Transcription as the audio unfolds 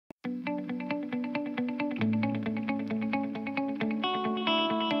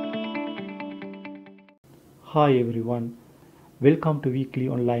Hi everyone, welcome to weekly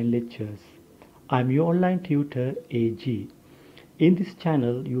online lectures. I'm your online tutor AG. In this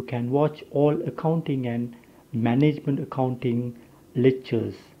channel, you can watch all accounting and management accounting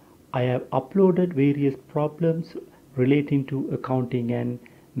lectures. I have uploaded various problems relating to accounting and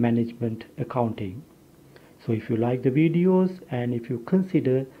management accounting. So if you like the videos and if you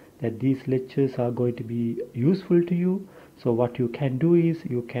consider that these lectures are going to be useful to you, so what you can do is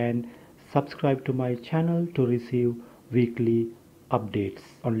you can subscribe to my channel to receive weekly updates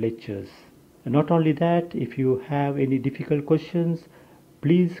on lectures. And not only that, if you have any difficult questions,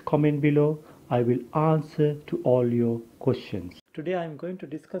 please comment below. I will answer to all your questions. Today I am going to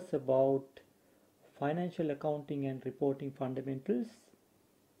discuss about financial accounting and reporting fundamentals,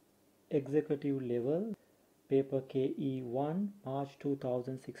 executive level, paper KE1 March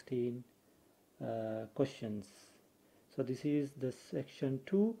 2016 questions. So this is the section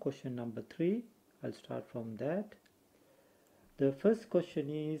 2, question number 3. I'll start from that. The first question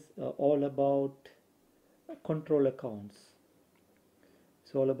is all about control accounts.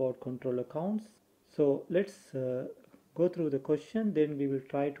 It's all about control accounts. So let's go through the question, then we will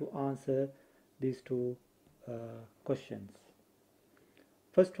try to answer these two questions.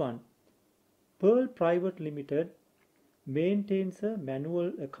 First one, Pearl Private Limited maintains a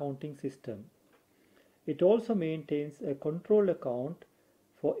manual accounting system. It also maintains a control account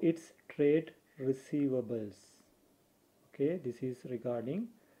for its trade receivables. Okay, this is regarding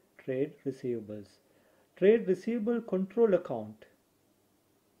trade receivables. Trade receivable control account.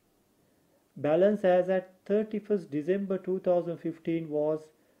 Balance as at 31st December 2015 was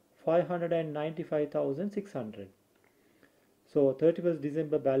 595,600. So 31st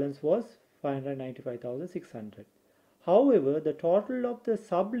December balance was 595,600. However, the total of the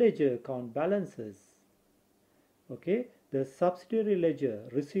sub-ledger account balances, okay, the subsidiary ledger,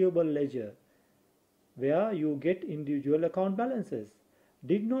 receivable ledger, where you get individual account balances,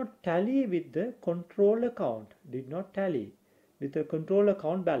 did not tally with the control account,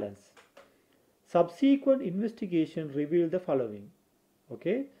 balance. Subsequent investigation revealed the following.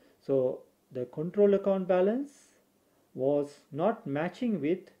 Okay, so the control account balance was not matching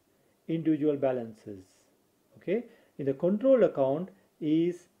with individual balances. Okay, in the control account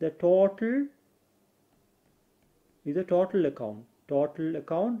is the total account. Total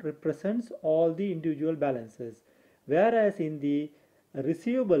account represents all the individual balances, whereas in the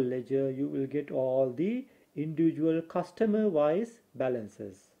receivable ledger you will get all the individual customer wise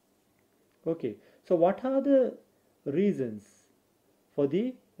balances. Okay, so what are the reasons for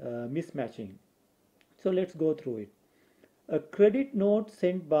the mismatching? So let's go through it. A credit note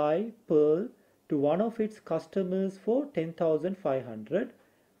sent by Pearl to one of its customers for 10,500,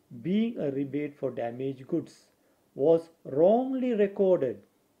 being a rebate for damaged goods, was wrongly recorded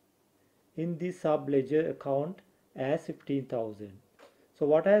in the sub-ledger account as 15,000. So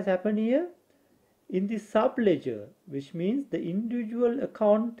what has happened here? In the sub-ledger, which means the individual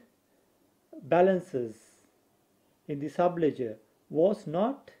account balances in the sub-ledger was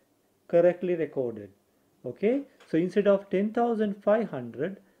not correctly recorded. Okay, so instead of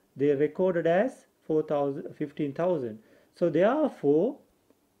 10,500 they recorded as 15,000. So therefore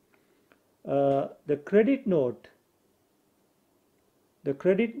the credit note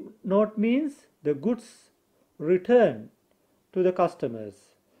means the goods returned to the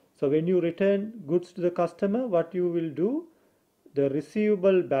customers. So when you return goods to the customer, what you will do, the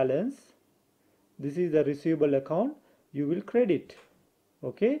receivable balance, this is the receivable account, you will credit.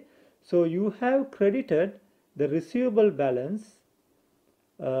 Okay, so you have credited the receivable balance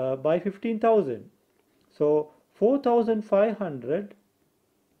by 15,000. So 4,500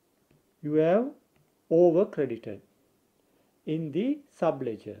 you have over credited in the sub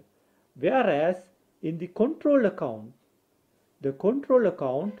ledger, whereas in the control account, the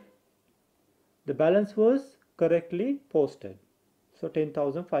balance was correctly posted, so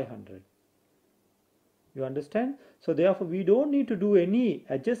 10,500. You understand? So therefore we don't need to do any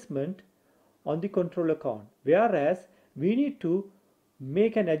adjustment on the control account, whereas we need to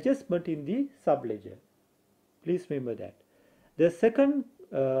make an adjustment in the sub ledger. Please remember that. The second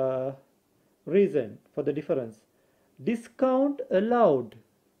reason for the difference, discount allowed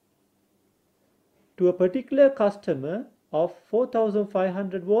to a particular customer of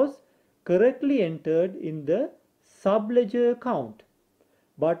 4,500 was correctly entered in the sub ledger account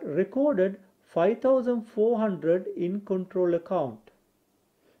but recorded 5,400 in control account.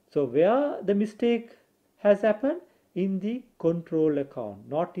 So where the mistake has happened? In the control account,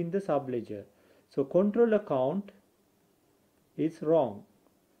 not in the sub ledger. So control account is wrong,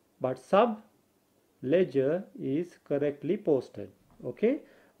 but sub ledger is correctly posted. Okay,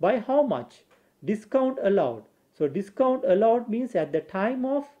 by how much? discount allowed. So discount allowed means at the time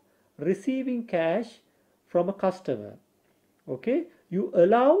of receiving cash from a customer, okay, you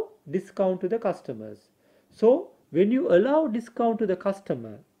allow discount to the customers. So when you allow discount to the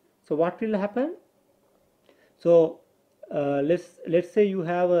customer, so what will happen? So let's say you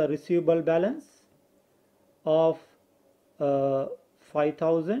have a receivable balance of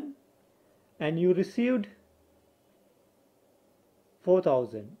 5,000 and you received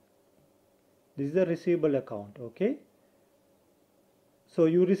 4,000. This is the receivable account, okay. So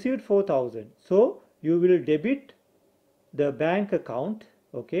you received 4,000. So you will debit the bank account,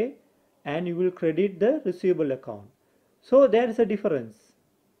 okay, and you will credit the receivable account. So there is a difference,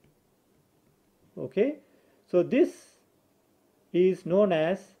 okay. So this is known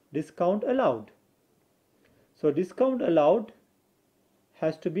as discount allowed. So discount allowed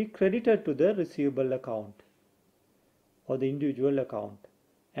has to be credited to the receivable account or the individual account,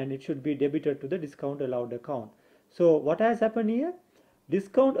 and it should be debited to the discount allowed account. So what has happened here?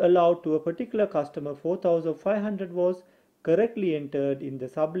 Discount allowed to a particular customer 4,500 was correctly entered in the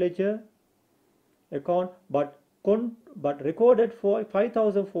subledger account, but recorded for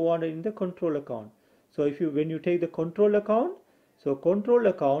 5,400 in the control account. So when you take the control account, so control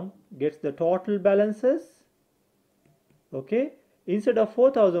account gets the total balances, okay. Instead of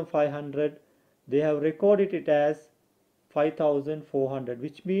 4,500, they have recorded it as 5,400,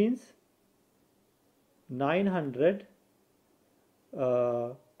 which means 900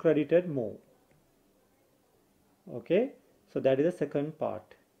 credited more, okay. So that is the second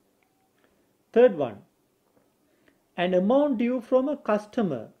part. Third one, an amount due from a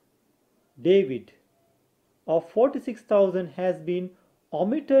customer, David, of 46,000 has been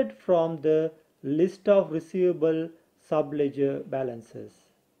omitted from the list of receivable subledger balances.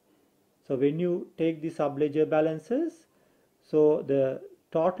 So when you take the subledger balances, so the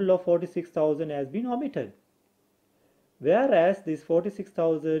total of 46,000 has been omitted, whereas this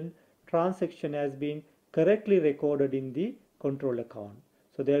 46,000 transaction has been correctly recorded in the control account.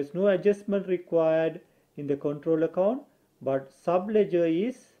 So there is no adjustment required in the control account, but subledger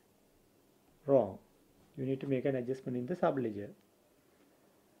is wrong. You need to make an adjustment in the subledger.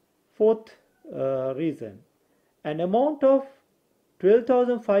 Fourth reason, an amount of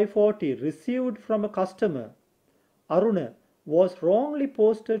 12,540 received from a customer, Aruna, was wrongly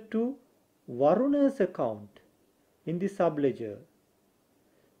posted to Varuna's account in the subledger.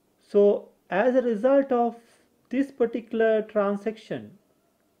 So as a result of this particular transaction,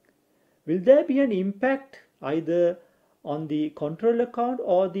 will there be an impact either on the control account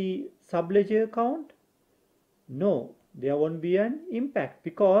or the subledger account? No, there won't be an impact,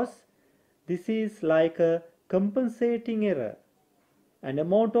 because this is like a compensating error. An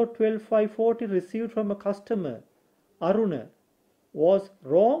amount of 12,540 received from a customer, Aruna, was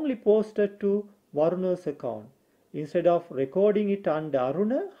wrongly posted to Varuna's account. Instead of recording it under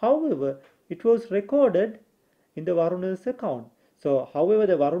Aruna, however, it was recorded in the Varuna's account. So, however,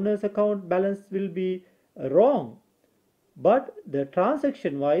 the Varuna's account balance will be wrong, but the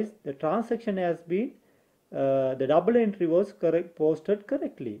transaction wise, the transaction has been, the double entry was posted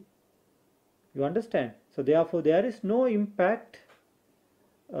correctly. You understand? So, therefore, there is no impact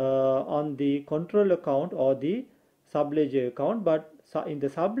on the control account or the subledger account, but in the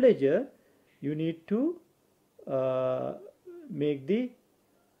subledger you need to make the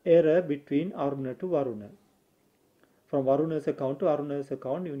error between Aruna to Varuna. From Varuna's account to Aruna's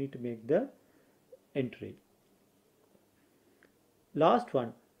account, you need to make the entry. Last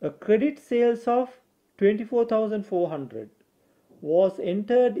one, a credit sales of 24,400 was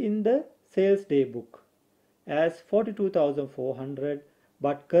entered in the sales day book as 42,400,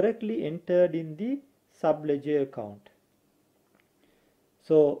 but correctly entered in the subledger account.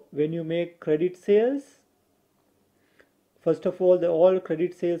 So when you make credit sales, first of all, all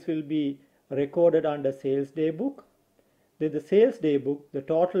credit sales will be recorded under sales day book. Then the sales day book, the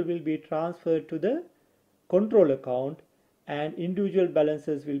total will be transferred to the control account, and individual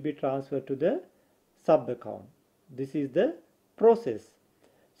balances will be transferred to the sub account. This is the process.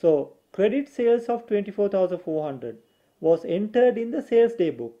 So credit sales of 24,400 was entered in the sales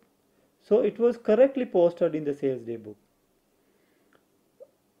day book. So it was correctly posted in the sales day book.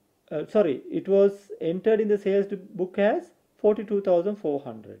 It was entered in the sales book as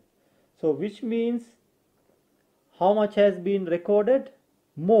 42,400. So which means how much has been recorded?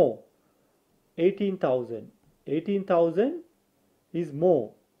 More, 18,000. 18,000 is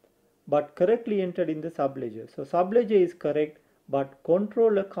more, but correctly entered in the subledger. So subledger is correct, but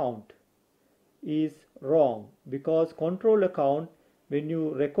control account is wrong, because control account, when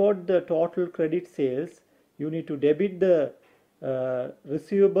you record the total credit sales, you need to debit the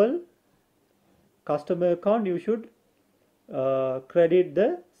receivable customer account, you should credit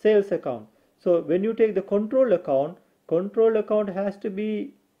the sales account. So when you take the control account has to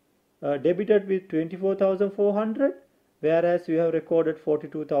be debited with 24,400, whereas you have recorded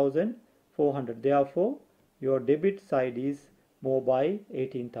 42,400. Therefore, your debit side is more by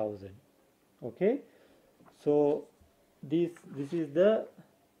 18,000. Okay, so this is the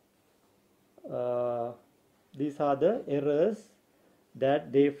these are the errors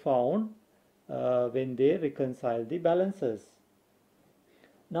that they found when they reconcile the balances.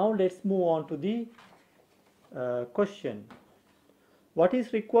 Now let's move on to the question. What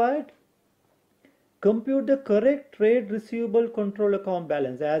is required? Compute the correct trade receivable control account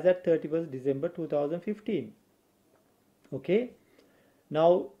balance as at 31st December 2015. Okay.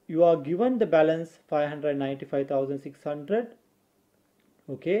 Now you are given the balance 595,600.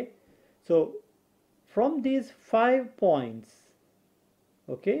 Okay. So from these 5 points,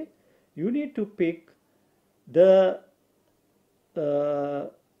 okay, you need to pick the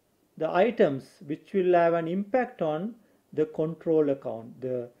items which will have an impact on the control account,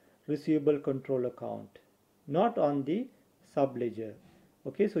 the receivable control account, not on the sub ledger.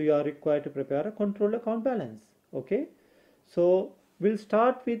 Okay, so you are required to prepare a control account balance. Okay, so we'll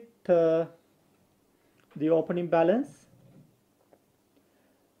start with the opening balance.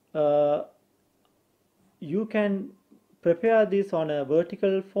 You can prepare this on a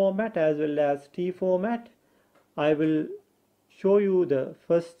vertical format as well as T format. I will show you the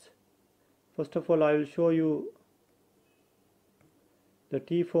first of all I will show you the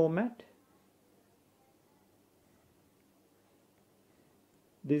T format.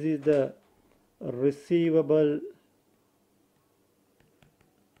 This is the receivable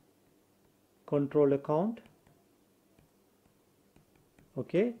control account.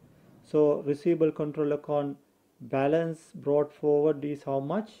 Okay, so receivable control account balance brought forward is how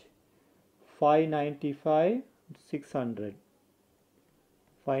much? 595,600.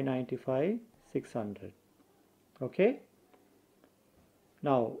 595,600. Okay,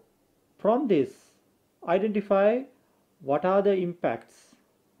 now from this identify what are the impacts.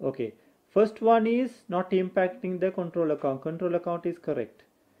 Okay, first one is not impacting the control account. Control account is correct.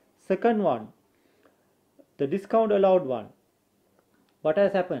 Second one, the discount allowed one. What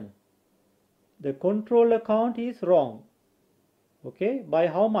has happened? The control account is wrong. Okay, by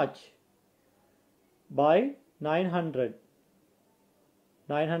how much? By 900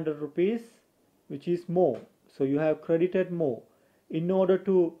 rupees, which is more. So you have credited more. In order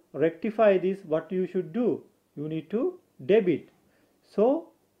to rectify this, what you should do? You need to debit.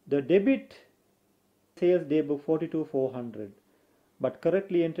 So the debit sales day book 42,400, but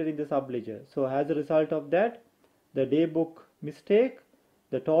correctly entered in the sub ledger. So as a result of that, the day book mistake,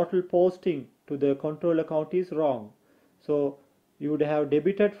 the total posting to the control account is wrong. So you would have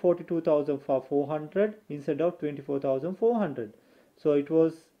debited 42,400 instead of 24,400. So it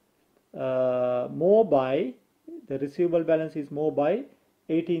was more by, the receivable balance is more by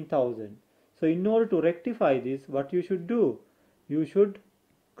 18,000. So in order to rectify this, what you should do? You should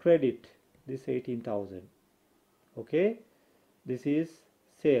credit this 18,000. Okay, this is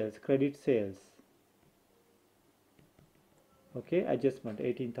sales, credit sales. Okay, adjustment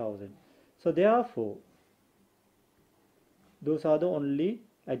 18,000. So therefore, those are the only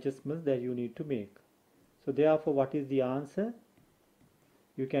adjustments that you need to make. So therefore, what is the answer?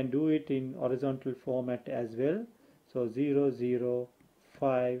 You can do it in horizontal format as well. So 0, 0,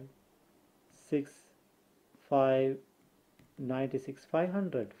 5, 6, 5, 96,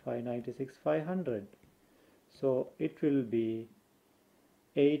 500, 596, 500. So it will be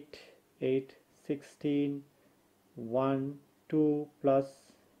 8, 8, 16, 1, 2 plus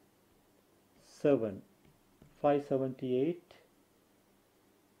 7, 578,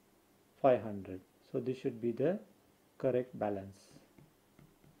 500. So this should be the correct balance.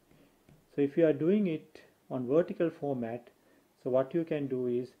 So if you are doing it on vertical format, so what you can do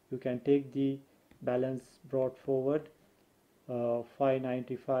is you can take the balance brought forward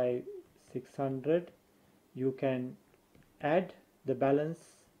 595, 600. You can add the balance,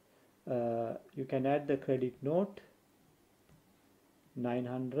 you can add the credit note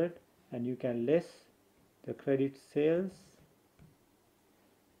 900, and you can less the credit sales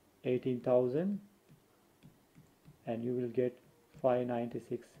 18,000, and you will get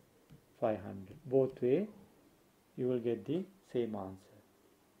 596, 500. Both way you will get the same answer.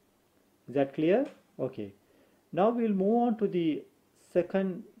 Is that clear? Okay, now we'll move on to the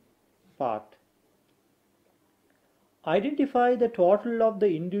second part. Identify the total of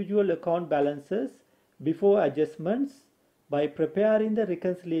the individual account balances before adjustments by preparing the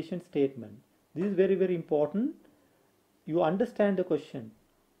reconciliation statement. This is very, very important. You understand the question.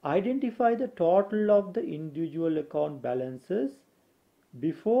 identify the total of the individual account balances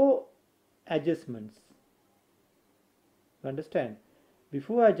before adjustments. Understand?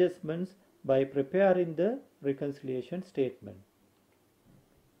 Before adjustments by preparing the reconciliation statement.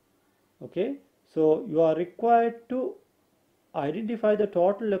 Okay, so you are required to identify the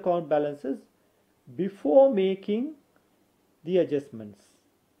total account balances before making the adjustments.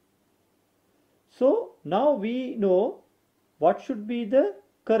 So now we know what should be the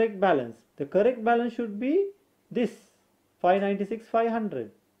correct balance. The correct balance should be this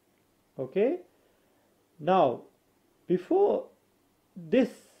 596,500. Okay, now before this,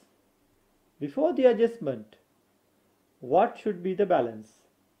 before the adjustment, what should be the balance?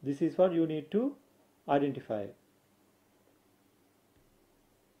 This is what you need to identify.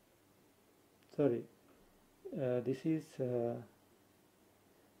 Sorry, this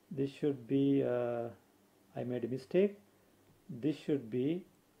should be, I made a mistake. This should be,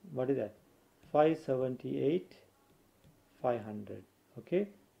 what is that? 578,500. Okay,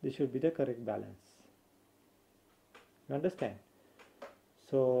 this should be the correct balance. You understand?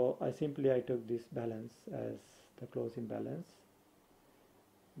 So I took this balance as the closing balance,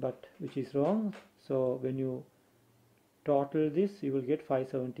 but which is wrong. So when you total this, you will get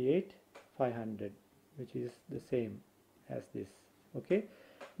 578,500, which is the same as this. Okay,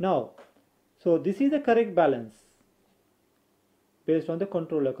 now so this is the correct balance based on the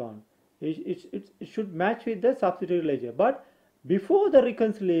control account. It should match with the subsidiary ledger, but before the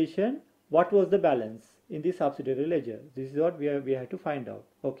reconciliation, what was the balance in the subsidiary ledger? This is what we have to find out.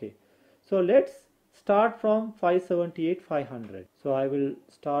 Okay, so let's start from 578,500. So I will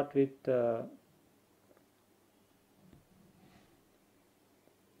start with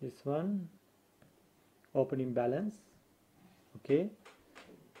this one, opening balance. Okay,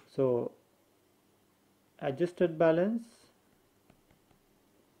 so adjusted balance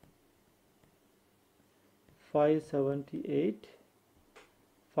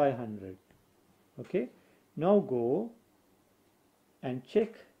 578,500. Okay, now go and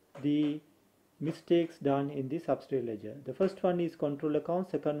check the mistakes done in the subsidiary ledger. The first one is control account,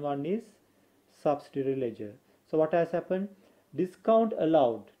 second one is subsidiary ledger. So what has happened? Discount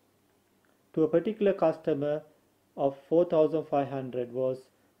allowed to a particular customer of 4,500 was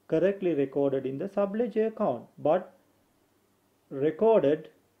correctly recorded in the sub-ledger account, but recorded,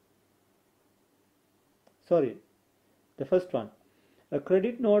 sorry, the first one, a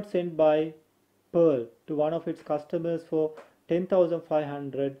credit note sent by Pearl to one of its customers for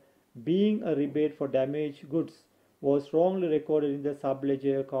 10,500 being a rebate for damaged goods was wrongly recorded in the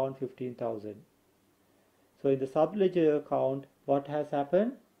sub-ledger account 15,000. So in the sub-ledger account, what has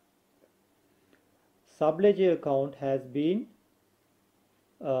happened? Sub-ledger account has been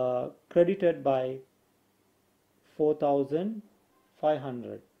credited by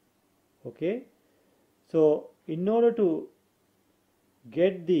 4,500. Okay, so in order to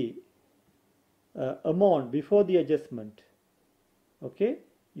get the amount before the adjustment, okay,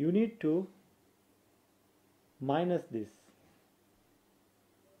 you need to minus this.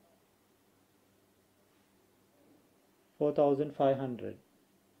 $4,500.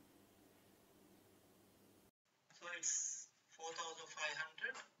 So it's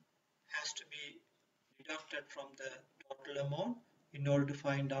 4,500 has to be deducted from the total amount in order to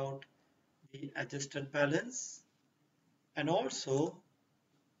find out the adjusted balance, and also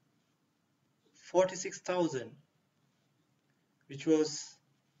 46,000, which was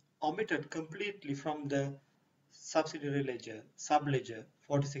omitted completely from the subsidiary ledger, sub-ledger,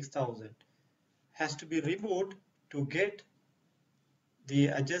 46,000 has to be removed to get the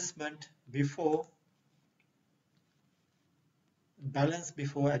adjustment before balance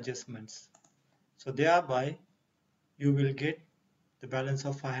before adjustments. So thereby you will get the balance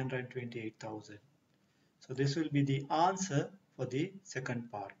of 528,000. So this will be the answer for the second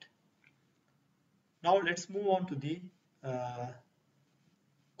part. Now let's move on to the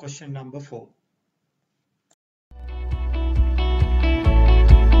question number 4.